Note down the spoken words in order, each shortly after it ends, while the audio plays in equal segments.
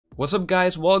What's up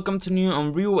guys, welcome to new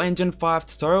Unreal Engine 5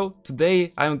 tutorial.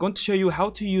 Today I'm going to show you how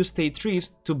to use state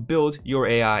trees to build your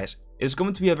AIs. It's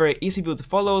going to be a very easy build to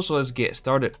follow, so let's get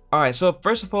started. Alright, so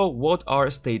first of all, what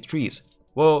are state trees?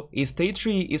 Well, a state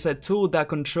tree is a tool that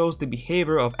controls the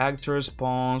behavior of actors,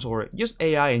 pawns, or just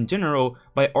AI in general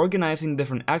by organizing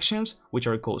different actions, which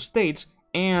are called states,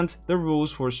 and the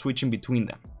rules for switching between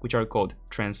them, which are called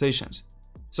transitions.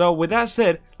 So with that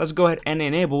said, let's go ahead and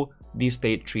enable the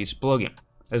state trees plugin.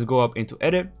 Let's go up into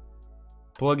edit,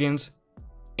 plugins,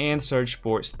 and search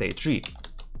for state tree.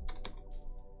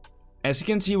 As you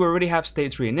can see, we already have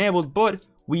state tree enabled, but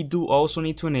we do also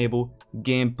need to enable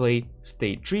gameplay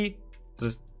state tree. So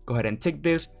let's go ahead and tick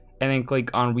this and then click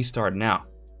on restart now.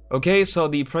 Okay, so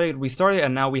the project restarted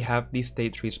and now we have the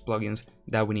state trees plugins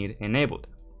that we need enabled.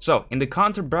 So in the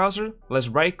content browser, let's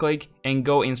right click and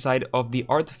go inside of the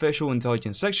artificial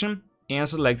intelligence section and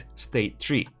select state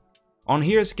tree. On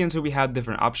here, as you can see, we have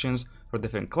different options for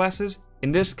different classes.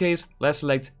 In this case, let's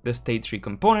select the state tree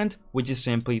component, which is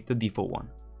simply the default one.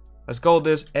 Let's call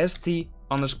this st_enemy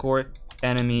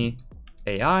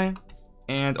AI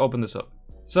and open this up.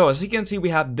 So as you can see, we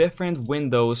have different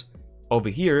windows over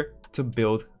here to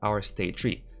build our state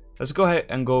tree. Let's go ahead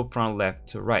and go from left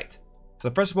to right. So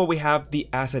first of all, we have the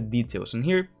asset details, and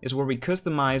here is where we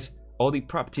customize all the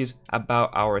properties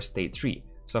about our state tree.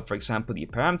 So for example, the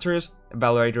parameters,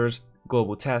 evaluators,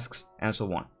 global tasks, and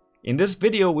so on. In this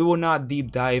video, we will not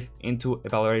deep dive into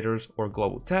evaluators or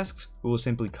global tasks. We will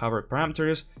simply cover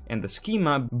parameters and the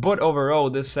schema, but overall,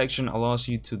 this section allows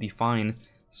you to define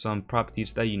some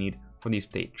properties that you need for the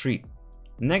state tree.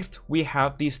 Next, we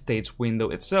have the states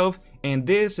window itself, and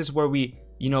this is where we,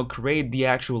 create the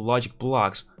actual logic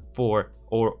blocks for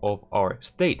all of our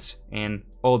states and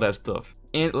all that stuff.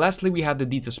 And lastly, we have the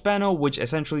details panel, which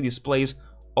essentially displays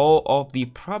all of the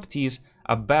properties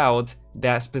about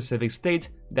that specific state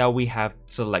that we have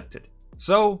selected.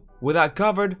 So with that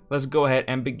covered, let's go ahead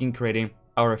and begin creating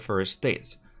our first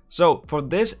states. So for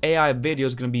this AI video,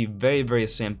 is going to be very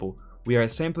simple. We are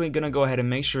simply going to go ahead and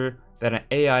make sure that an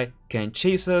AI can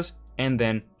chase us and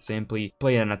then simply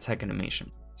play an attack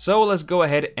animation. So let's go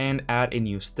ahead and add a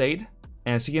new state.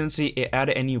 As you can see, it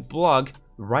added a new block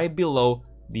right below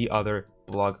the other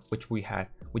block which we had,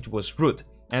 which was root.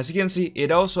 As you can see,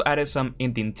 it also added some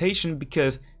indentation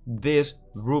because this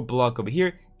root block over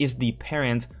here is the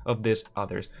parent of this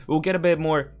others. We'll get a bit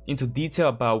more into detail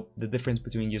about the difference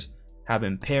between just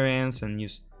having parents and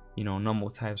just, normal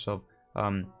types of,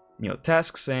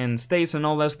 tasks and states and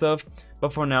all that stuff.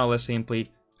 But for now, let's simply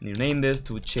name this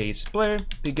to chase player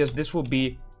because this will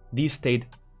be the state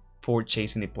for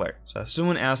chasing the player. So as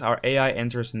soon as our AI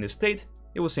enters in this state,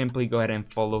 it will simply go ahead and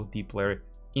follow the player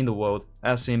in the world,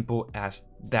 as simple as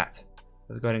that.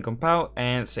 Let's go ahead and compile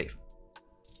and save.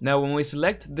 Now when we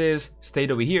select this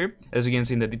state over here, as you can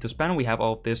see in the details panel, we have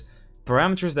all of these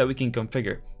parameters that we can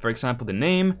configure. For example, the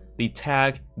name, the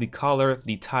tag, the color,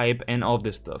 the type, and all of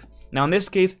this stuff. Now in this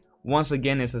case, once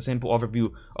again, it's a simple overview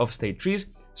of state trees,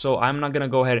 so I'm not gonna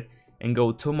go ahead and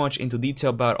go too much into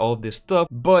detail about all of this stuff,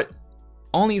 but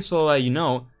only so that you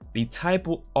know, the type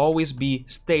will always be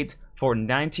state for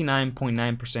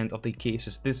 99.9% of the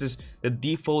cases. This is the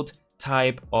default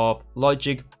type of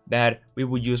logic that we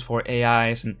would use for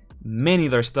AIs and many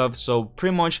other stuff, so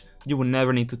pretty much you will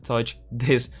never need to touch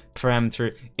this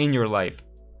parameter in your life.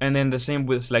 And then the same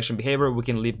with selection behavior, we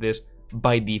can leave this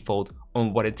by default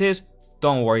on what it is.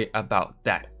 Don't worry about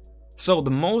that. So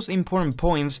the most important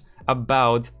points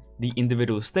about the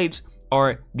individual states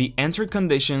are the enter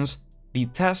conditions, the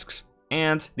tasks,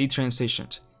 and the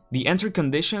transitions. The enter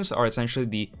conditions are essentially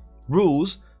the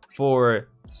rules for,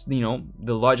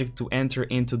 the logic to enter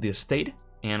into this state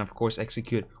and of course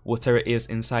execute whatever is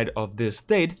inside of this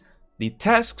state. The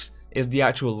tasks is the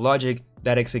actual logic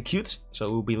that executes, so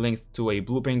it will be linked to a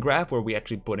blueprint graph where we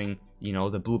actually put in,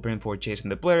 the blueprint for chasing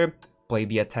the player, play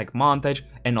the attack montage,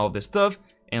 and all this stuff.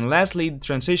 And lastly,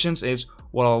 transitions is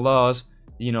what allows,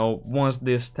 once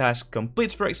this task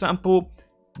completes, for example,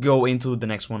 go into the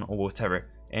next one or whatever,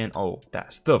 and all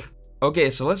that stuff. Okay,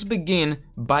 so let's begin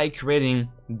by creating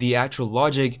the actual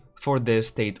logic for this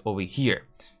state over here.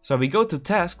 So if we go to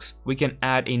tasks, we can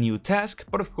add a new task,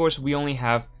 but of course we only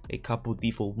have a couple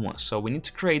default ones. So we need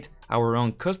to create our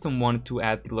own custom one to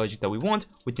add the logic that we want,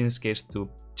 which in this case to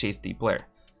chase the player.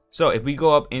 So if we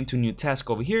go up into new task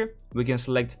over here, we can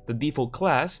select the default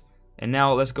class, and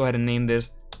now let's go ahead and name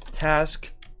this task_chase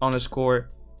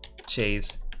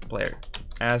player.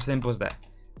 As simple as that.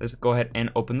 Let's go ahead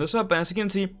and open this up, and as you can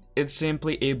see, it's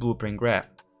simply a blueprint graph.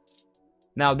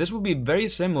 Now this will be very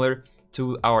similar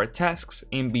to our tasks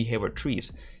in behavior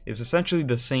trees. It's essentially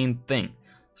the same thing.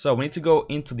 So we need to go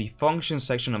into the function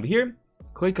section over here,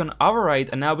 click on override,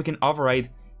 and now we can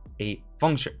override a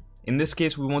function. In this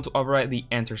case, we want to override the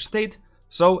enter state.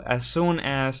 So as soon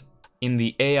as in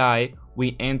the AI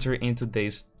we enter into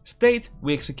this state,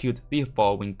 we execute the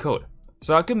following code.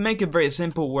 So I could make it very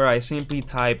simple where I simply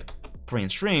type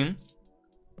print string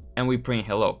and we print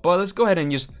hello. But let's go ahead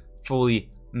and just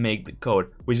fully make the code,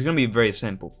 which is going to be very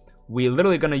simple. We're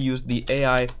literally going to use the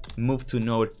AI move to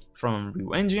node from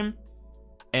Unreal Engine,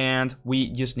 and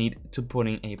we just need to put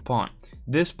in a pawn.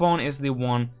 This pawn is the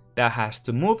one that has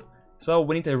to move, so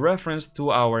we need a reference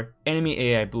to our enemy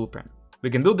AI blueprint. We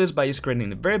can do this by just creating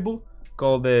a variable,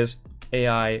 call this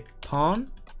AI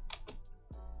pawn,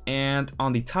 and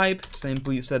on the type,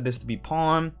 simply set this to be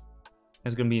pawn.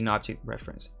 It's going to be an object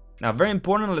reference. Now, very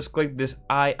important, let's click this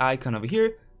eye icon over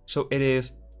here, so it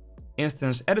is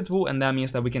instance editable, and that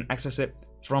means that we can access it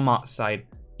from outside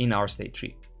in our state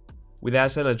tree. With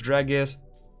that said, let's drag this,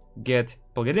 get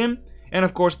plug it in, and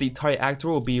of course the target actor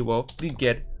will be, well, the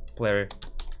get player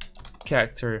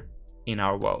character in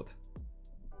our world.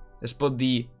 Let's put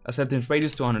the acceptance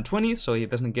radius to 120 so it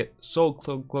doesn't get so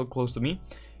close to me.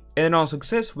 And then on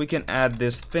success, we can add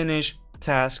this finish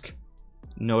task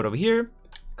node over here,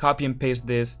 copy and paste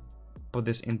this, put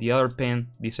this in the other pane,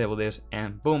 disable this,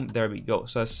 and boom, there we go.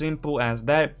 So as simple as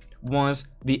that. Once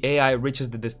the AI reaches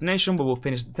the destination, we will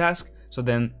finish the task, so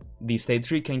then the state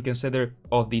tree can consider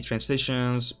all the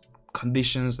transitions,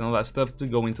 conditions, and all that stuff to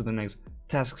go into the next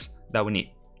tasks that we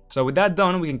need. So with that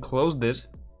done, we can close this,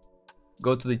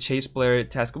 go to the chase player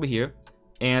task over here,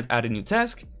 and add a new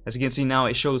task. As you can see now,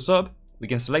 it shows up. We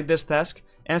can select this task,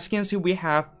 and as you can see, we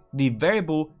have the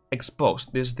variable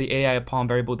exposed. This is the AI pawn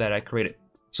variable that I created.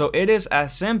 So it is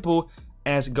as simple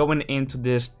as going into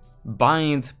this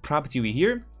bind property over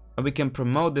here, and we can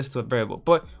promote this to a variable.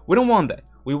 But we don't want that.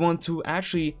 We want to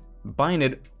actually bind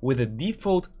it with a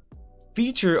default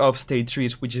feature of state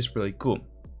trees, which is really cool.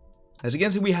 As you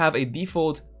can see, we have a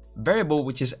default variable,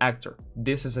 which is actor.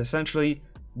 This is essentially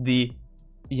the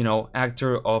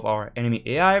actor of our enemy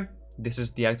AI. This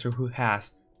is the actor who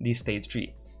has the state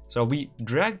tree. So we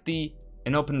drag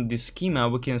and open the schema,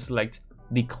 we can select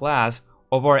the class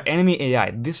of our enemy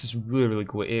AI. This is really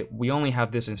cool. We only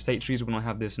have this in state trees, we don't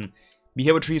have this in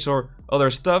behavior trees or other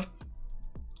stuff.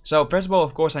 So first of all,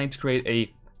 of course, I need to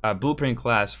create a blueprint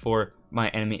class for my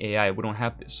enemy AI. We don't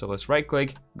have this, so let's right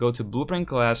click, go to blueprint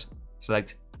class,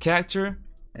 select character,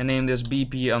 and name this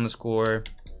BP underscore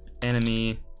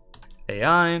enemy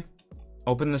AI.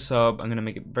 Open this up. I'm gonna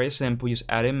make it very simple. Just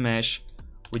add a mesh,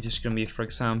 which is gonna be, for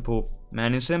example,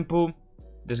 man is simple.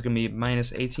 This is gonna be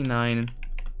 -89,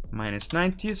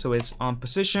 -90, so it's on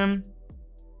position.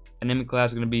 Enemy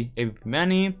class is gonna be AVP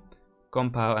Manny,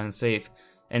 compile and save.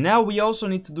 And now we also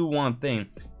need to do one thing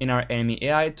in our enemy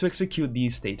AI to execute the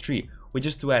state tree, which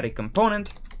is to add a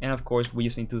component. And of course, we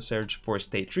just need to search for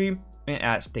state tree and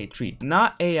add state tree,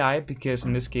 not AI, because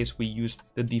in this case we used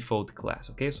the default class.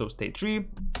 Okay, so state tree,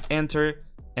 enter,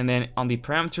 and then on the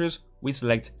parameters we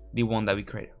select the one that we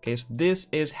created. Okay, so this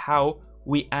is how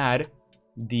we add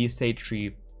the state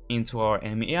tree into our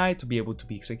enemy AI to be able to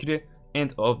be executed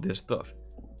and all of this stuff.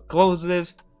 Close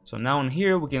this. So now in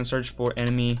here we can search for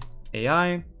enemy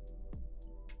AI,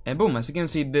 and boom, as you can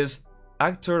see, this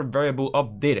actor variable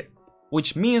updated,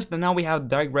 which means that now we have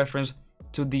direct reference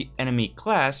to the enemy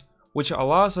class, which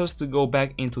allows us to go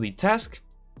back into the task,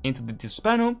 into the disk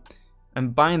panel,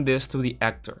 and bind this to the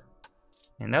actor.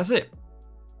 And that's it.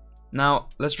 Now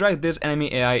let's drag this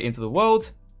enemy AI into the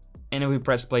world, and if we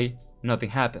press play, nothing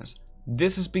happens.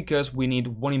 This is because we need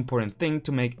one important thing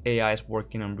to make AIs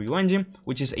work in Unreal Engine,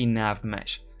 which is a nav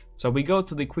mesh. So we go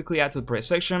to the quickly add to the project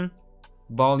section,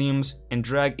 volumes, and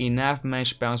drag a nav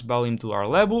mesh bounce volume to our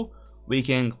level. We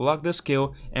can lock the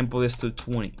scale and put this to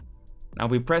 20. Now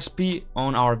we press P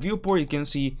on our viewport, you can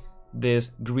see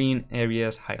this green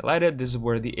areas highlighted. This is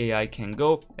where the AI can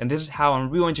go, and this is how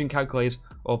Unreal Engine calculates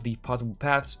all the possible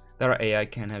paths that our AI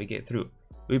can navigate through.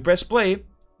 We press play.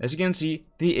 As you can see,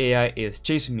 the AI is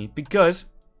chasing me because,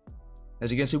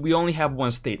 as you can see, we only have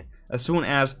one state. As soon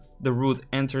as the root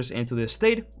enters into this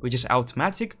state, which is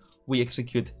automatic, we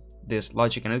execute this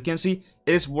logic, and as you can see,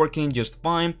 it is working just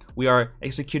fine. We are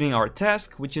executing our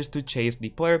task, which is to chase the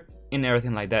player and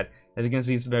everything like that. As you can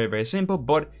see, it's very simple,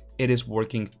 but it is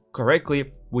working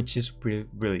correctly, which is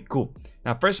really cool.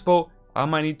 Now, first of all, I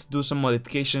might need to do some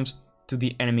modifications to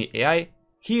the enemy AI.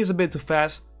 He is a bit too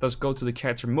fast. Let's go to the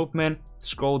character movement,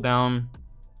 scroll down,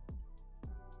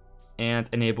 and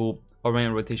enable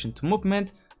orient rotation to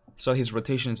movement, so his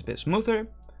rotation is a bit smoother.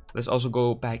 Let's also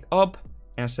go back up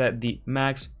and set the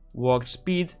max walk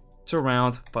speed to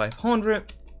around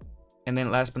 500. And then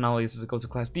last but not least, let's go to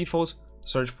class defaults,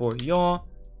 search for yaw,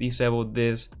 disable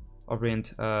this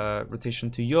rotation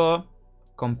to yaw,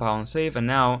 compound save, and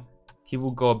now he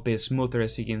will go a bit smoother,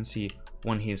 as you can see,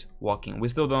 when he's walking. We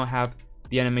still don't have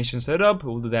the animation set up.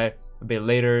 We'll do that a bit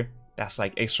later. That's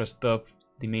like extra stuff.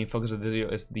 The main focus of the video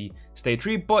is the state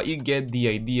tree, but you get the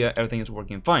idea. Everything is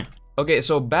working fine. Okay,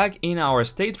 so back in our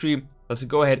state tree, let's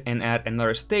go ahead and add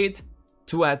another state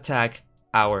to attack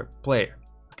our player.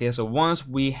 Okay, so once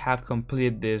we have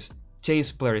completed this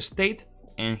chase player state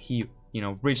and he,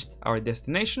 reached our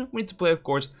destination, we need to play, of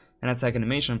course, an attack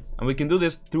animation, and we can do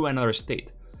this through another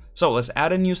state. So let's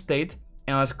add a new state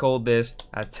and let's call this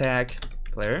attack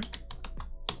player.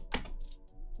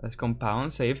 Let's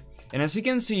compound save, and as you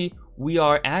can see, we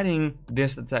are adding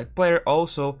this attack player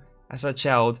also as a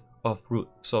child of root.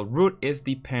 So root is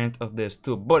the parent of this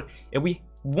too. But if we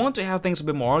want to have things a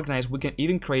bit more organized, we can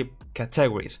even create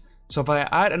categories. So if I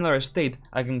add another state,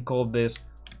 I can call this,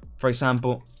 for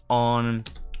example, on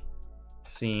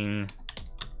scene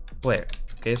player.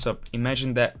 Okay, so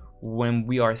imagine that when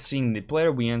we are seeing the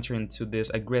player, we enter into this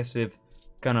aggressive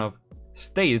kind of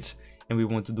states, and we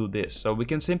want to do this. So we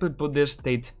can simply put this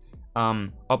state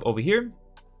up over here,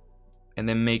 and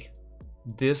then make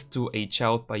this to a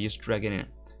child by just dragging it in.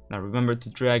 Now remember to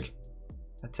drag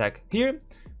attack here,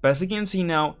 but as you can see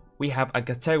now, we have a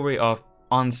category of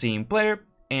unseen player,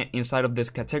 and inside of this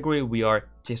category we are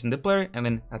chasing the player and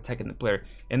then attacking the player.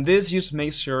 And this just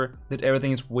makes sure that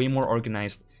everything is way more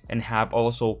organized and have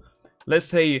also, let's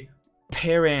say,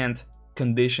 parent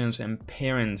conditions and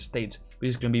parent states, which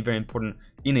is going to be very important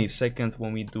in a second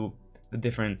when we do the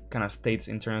different kind of states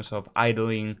in terms of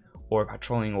idling or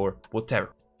patrolling or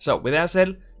whatever. So with that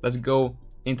said, let's go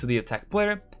into the attack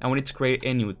player, and we need to create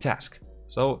a new task.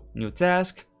 So new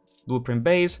task, blueprint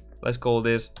base, let's call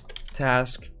this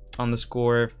task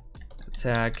underscore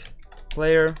attack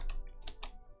player.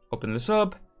 Open this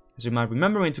up. As you might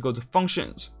remember, we need to go to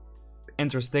functions,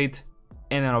 enter state,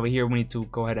 and then over here we need to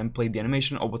go ahead and play the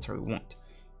animation or whatever we want.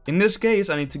 In this case,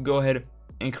 I need to go ahead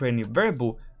and create a new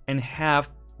variable and have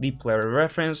the player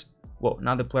reference, well,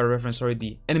 not the player reference, sorry,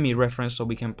 the enemy reference, so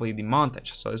we can play the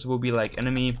montage. So this will be like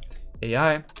enemy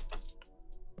AI.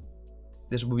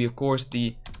 This will be, of course,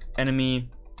 the enemy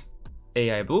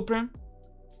AI blueprint,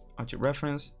 object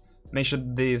reference. Make sure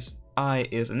this I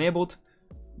is enabled.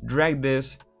 Drag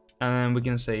this, and then we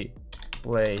can say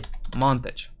play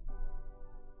montage.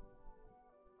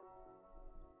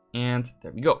 And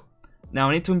there we go. Now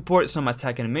I need to import some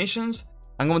attack animations.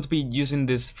 I'm going to be using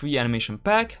this free animation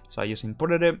pack, so I just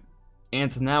imported it.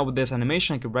 And now with this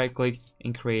animation, I can right click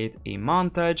and create a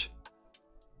montage.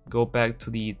 Go back to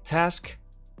the task,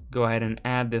 go ahead and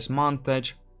add this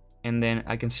montage, and then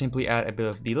I can simply add a bit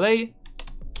of delay.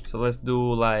 So let's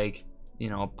do like,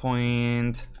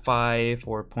 0.5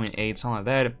 or 0.8, something like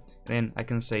that. Then I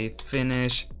can say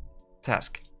finish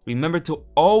task. Remember to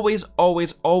always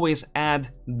add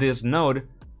this node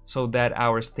so that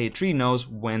our state tree knows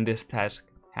when this task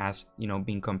has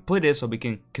been completed, so we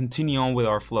can continue on with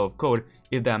our flow of code,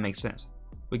 if that makes sense.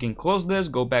 We can close this,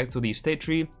 go back to the state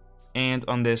tree, and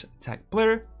on this attack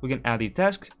player we can add the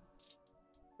task,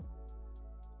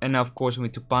 and now of course we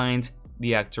need to bind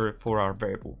the actor for our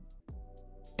variable,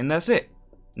 and that's it.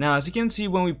 Now as you can see,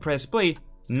 when we press play,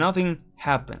 nothing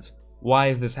happens. Why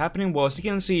is this happening? Well, as you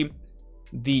can see,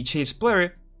 the chase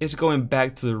player is going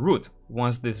back to the root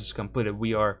once this is completed.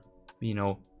 We are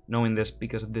knowing this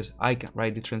because of this icon,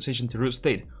 right? The transition to root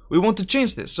state. We want to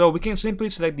change this, so we can simply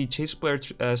select the chase player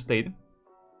state,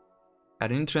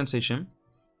 add in transition,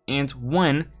 and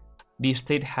when the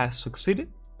state has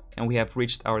succeeded and we have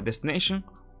reached our destination,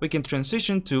 we can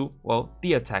transition to, well,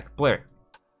 the attack player.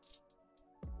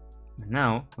 And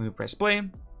now when we press play,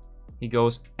 he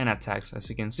goes and attacks. As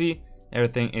you can see,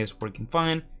 everything is working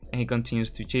fine, and he continues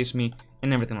to chase me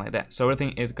and everything like that. So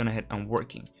everything is gonna head on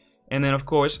working. And then of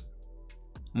course,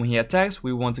 when he attacks,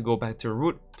 we want to go back to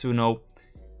root to know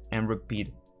and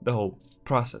repeat the whole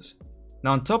process.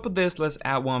 Now on top of this, let's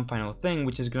add one final thing,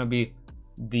 which is going to be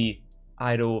the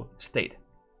idle state.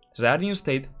 So add a new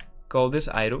state, call this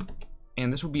idle,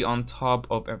 and this will be on top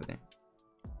of everything.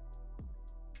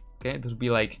 Okay, this will be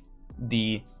like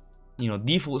the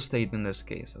default state in this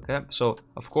case. Okay, so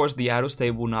of course the idle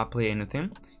state will not play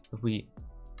anything. If we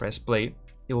press play,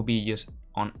 it will be just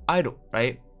on idle,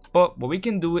 right? But what we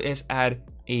can do is add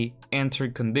a enter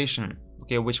condition,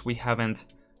 okay, which we haven't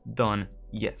done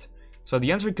yet. So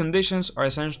the enter conditions are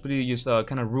essentially just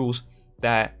kind of rules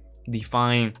that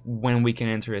define when we can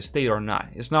enter a state or not.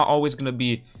 It's not always going to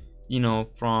be,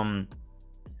 from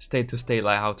state to state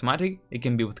like automatic. It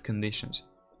can be with conditions.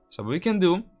 So what we can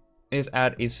do is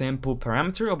add a simple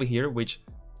parameter over here, which,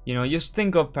 just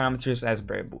think of parameters as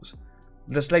variables.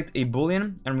 let's select a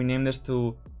boolean and rename this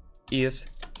to is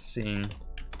seen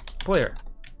player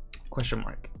question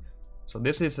mark. So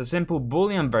this is a simple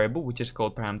boolean variable which is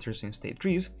called parameters in state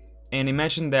trees, and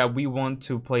imagine that we want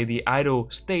to play the idle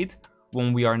state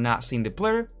when we are not seeing the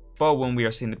player, but when we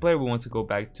are seeing the player we want to go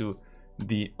back to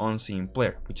the unseen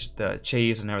player, which is the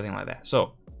chase and everything like that.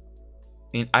 So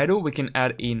in idle we can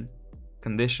add in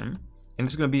condition, and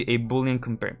it's going to be a boolean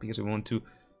compare because we want to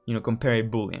compare a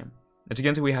boolean. As you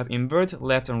can see, we have invert,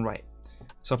 left and right.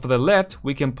 So for the left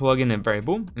we can plug in a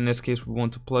variable. In this case we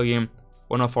want to plug in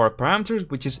one of our parameters,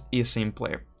 which is seen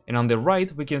player, and on the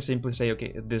right we can simply say,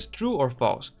 okay, is this true or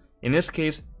false? In this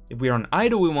case, if we are on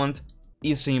idle we want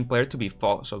seen player to be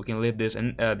false, so we can leave this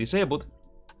disabled,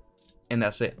 and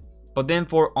that's it. But then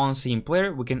for unseen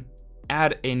player we can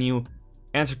add a new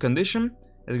answer condition.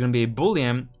 It's going to be a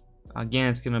boolean. Again,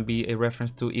 it's going to be a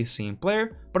reference to seen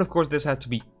player, but of course this has to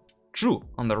be true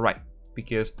on the right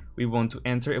because we want to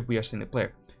enter if we are seeing the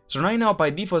player. So right now by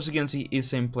default, as you can see,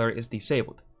 seen player is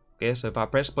disabled. Okay, so if I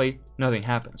press play, nothing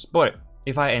happens. But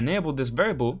if I enable this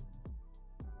variable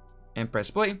and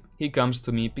press play, he comes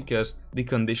to me because the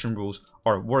condition rules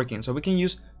are working. So we can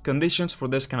use conditions for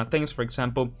this kind of things. For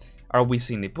example, are we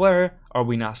seeing the player? Are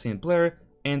we not seeing the player?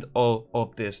 And all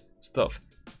of this stuff.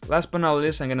 Last but not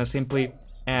least, I'm gonna simply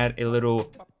add a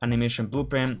little animation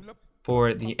blueprint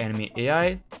for the enemy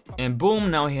AI, and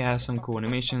boom, now he has some cool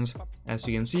animations. As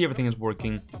you can see, everything is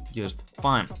working just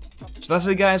fine. So that's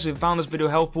it guys. If you found this video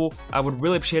helpful, I would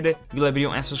really appreciate it if you like the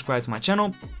video and subscribe to my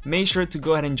channel. Make sure to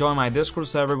go ahead and join my Discord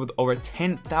server with over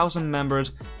 10,000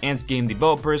 members and game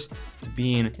developers to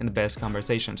be in the best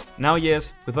conversations. Now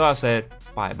yes, with all that said,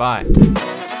 bye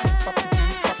bye.